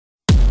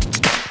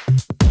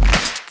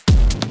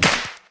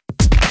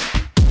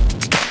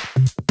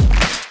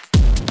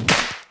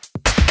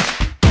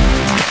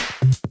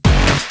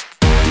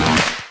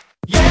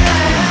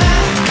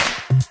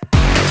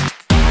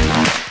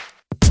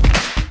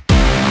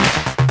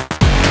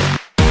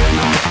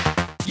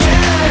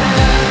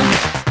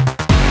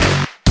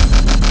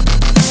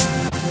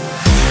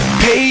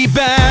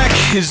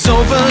is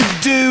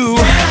overdue.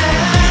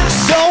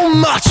 So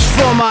much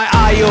for my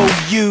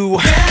IOU.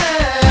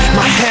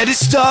 My head is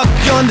stuck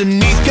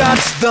underneath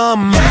God's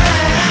thumb.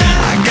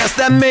 I guess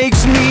that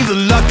makes me the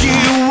lucky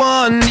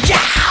one.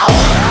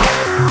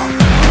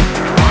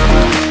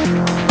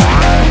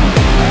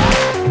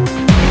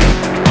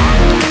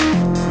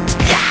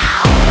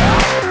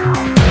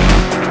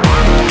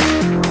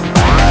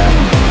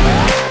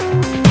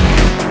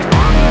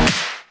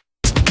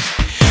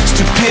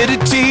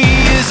 Stupidity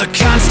is a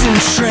constant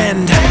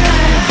trend.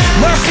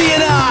 Murphy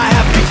and I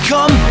have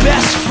become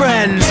best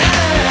friends.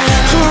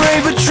 Hooray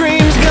for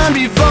dreams gone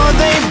before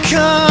they've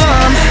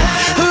come.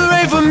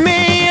 Hooray for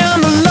me,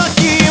 I'm the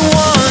lucky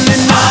one.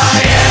 And I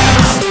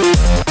am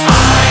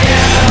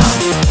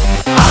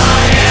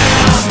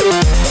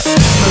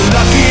the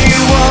lucky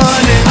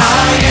one. And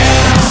I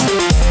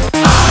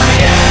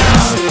am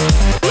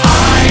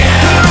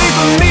hooray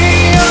for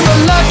me, I'm the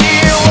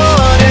lucky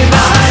one. And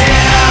I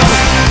am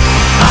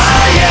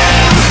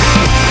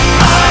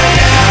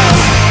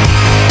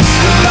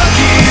the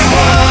lucky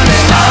one.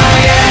 And I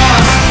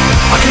am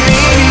a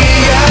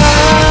comedian.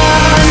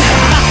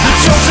 The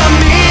joke's on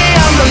me,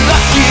 I'm the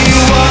lucky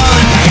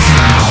one.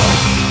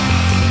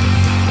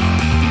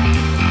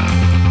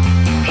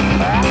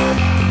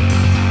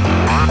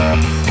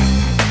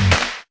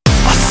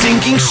 A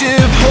sinking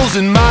ship holes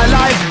in my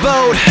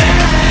lifeboat.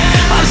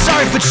 I'm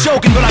sorry for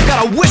choking, but I've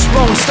got a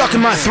wishbone stuck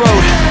in my throat.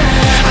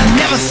 I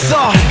never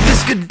thought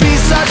this could be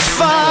such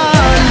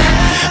fun.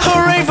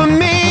 Hooray for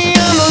me,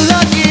 I'm the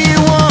lucky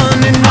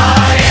one. And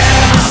I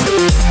am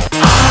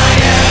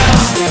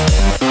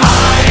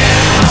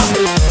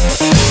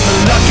the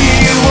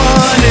lucky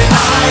one. And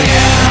I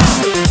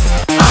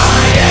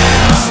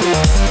am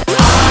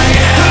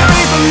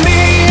hooray for me,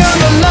 I'm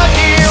the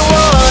lucky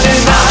one.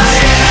 And I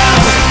am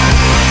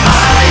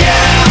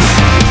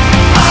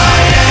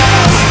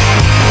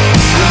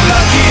the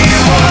lucky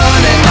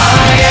one. And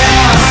I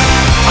am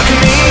a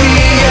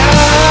comedian.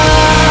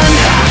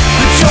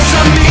 The joke's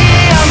on me,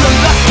 I'm the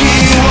lucky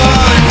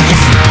one.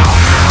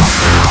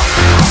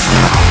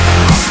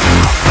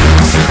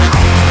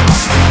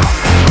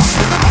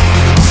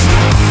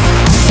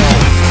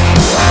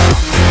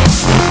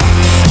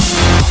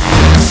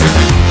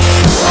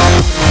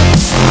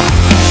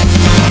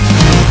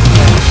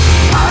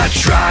 I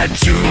tried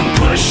to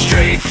push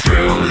straight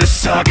through the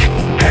suck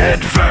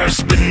head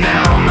first, but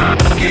now my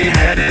fucking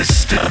head is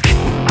stuck.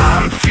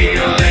 I'm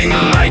feeling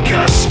like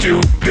a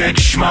stupid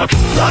schmuck.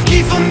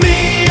 Lucky for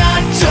me,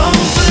 I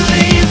don't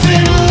believe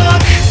in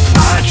luck.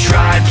 I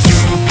tried to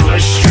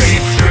push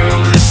straight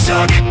through the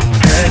suck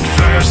head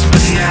first,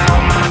 but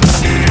now my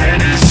fucking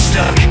head is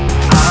stuck.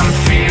 I'm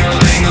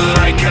feeling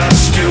like a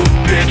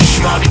stupid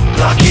schmuck.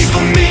 Lucky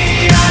for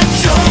me, I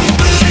don't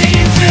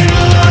believe in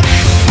luck.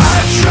 I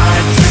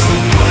tried to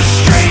push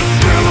straight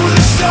through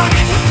the suck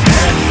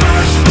head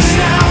first, but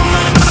now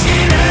my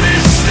fucking head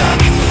is stuck.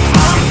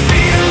 I'm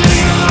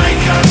feeling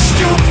like a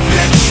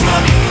stupid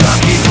schmuck.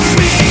 Lucky for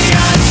me,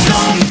 I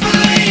don't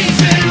believe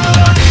in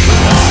luck.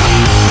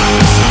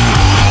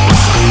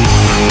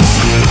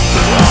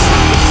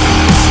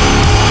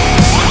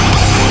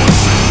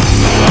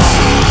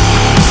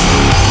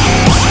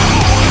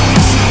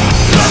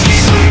 Lucky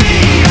for me,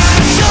 I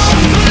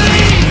don't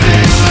believe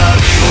in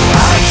luck.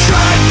 I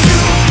tried to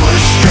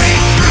push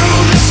straight through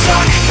the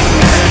suck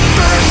head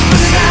first,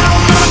 but now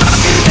my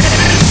fucking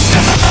head is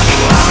stuck.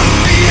 I'm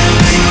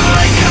feeling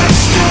like a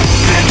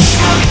stupid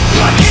schmuck.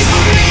 Lucky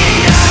for me,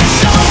 I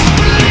don't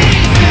believe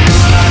in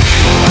luck.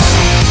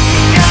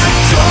 I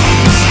don't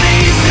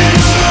believe in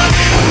luck.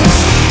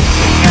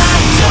 I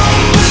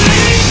don't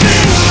believe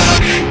in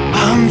luck.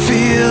 I'm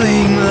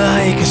feeling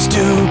like a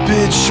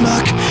stupid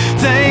schmuck.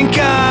 Thank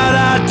God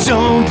I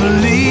don't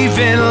believe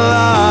in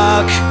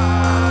luck.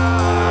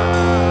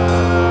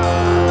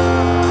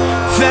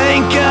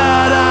 Thank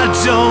God I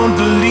don't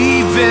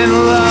believe in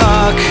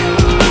luck.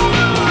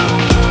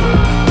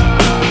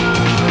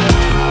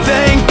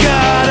 Thank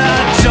God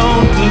I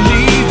don't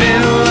believe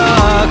in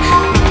luck.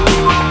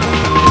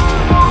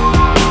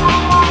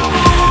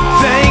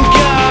 Thank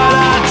God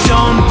I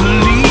don't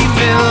believe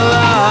in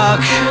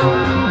luck.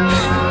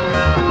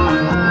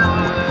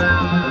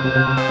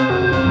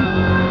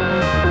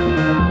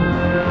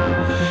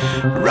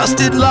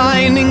 Rusted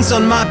linings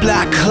on my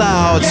black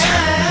clouds.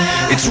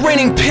 It's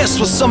raining piss,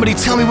 will somebody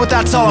tell me what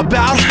that's all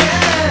about?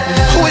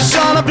 Wish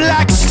on a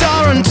black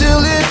star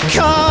until it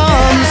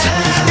comes.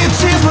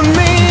 It's here for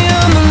me,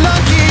 I'm the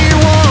lucky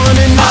one.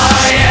 And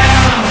I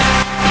am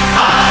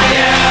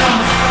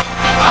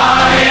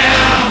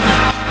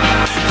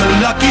the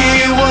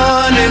lucky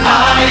one. And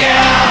I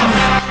am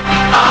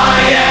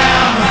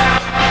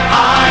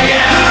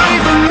hooray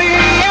for me,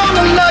 I'm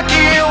the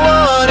lucky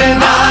one.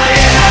 And I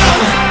am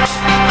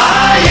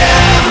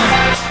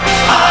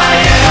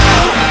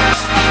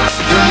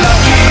the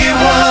lucky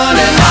one.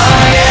 And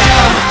I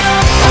am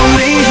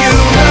only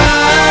human.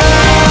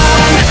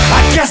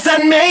 I guess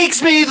that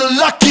makes me the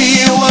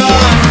lucky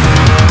one.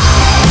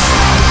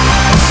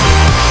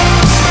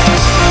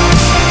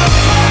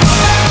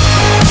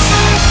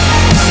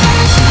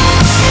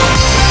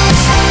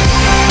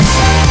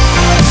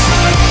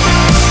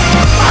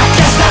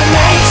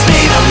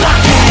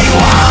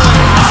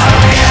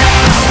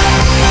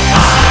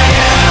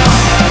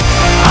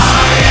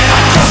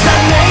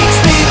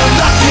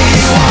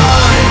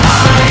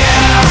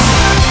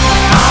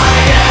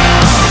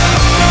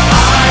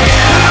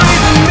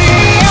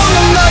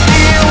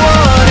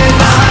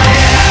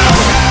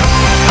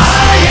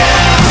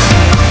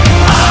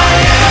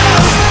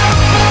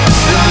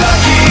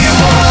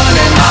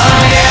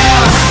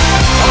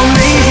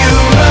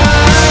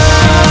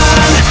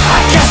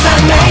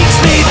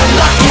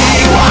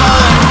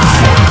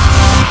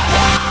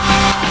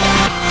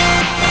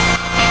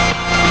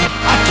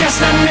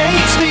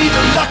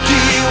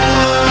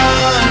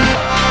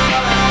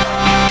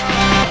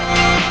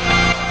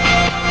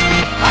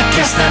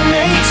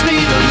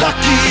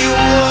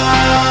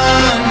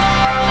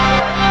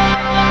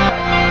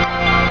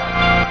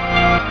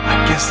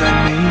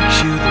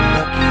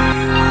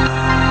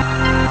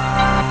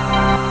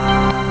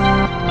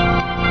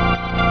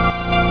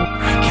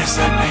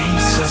 that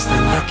makes us the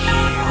lucky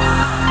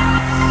ones.